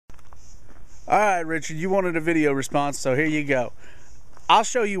Alright, Richard, you wanted a video response, so here you go. I'll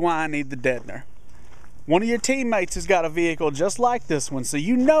show you why I need the deadener. One of your teammates has got a vehicle just like this one, so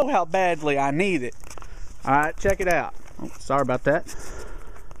you know how badly I need it. Alright, check it out. Oh, sorry about that.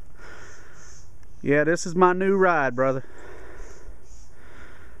 Yeah, this is my new ride, brother.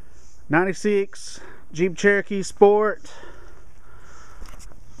 96 Jeep Cherokee Sport.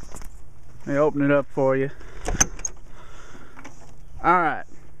 Let me open it up for you. Alright.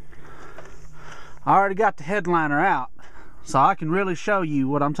 I already got the headliner out, so I can really show you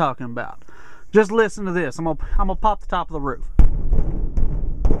what I'm talking about. Just listen to this. I'm gonna pop the top of the roof.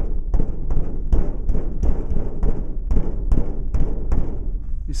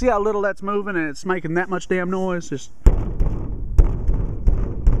 You see how little that's moving and it's making that much damn noise? Just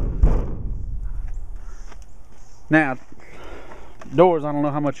now, doors, I don't know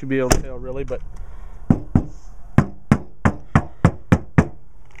how much you'll be able to tell really, but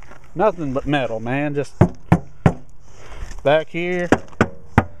nothing but metal, man. Just back here.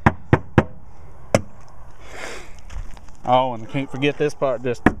 Oh, and I can't forget this part.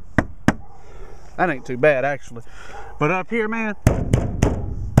 Just that ain't too bad actually. But up here, man,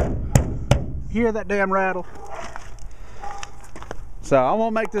 hear that damn rattle. So I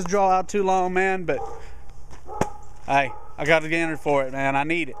won't make this draw out too long, man, but hey, I got to get entered for it, man. I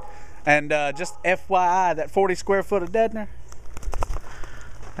need it. And just FYI, that 40 square foot of deadener,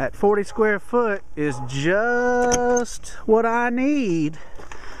 that 40 square foot is just what I need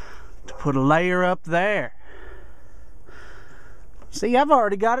to put a layer up there. See, I've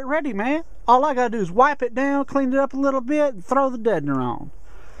already got it ready, man. All I gotta do is wipe it down, clean it up a little bit, and throw the deadener on.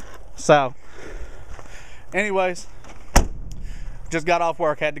 So, anyways, just got off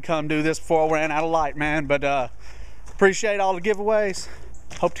work, had to come do this before I ran out of light, man. But appreciate all the giveaways.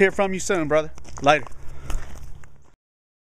 Hope to hear from you soon, brother. Later.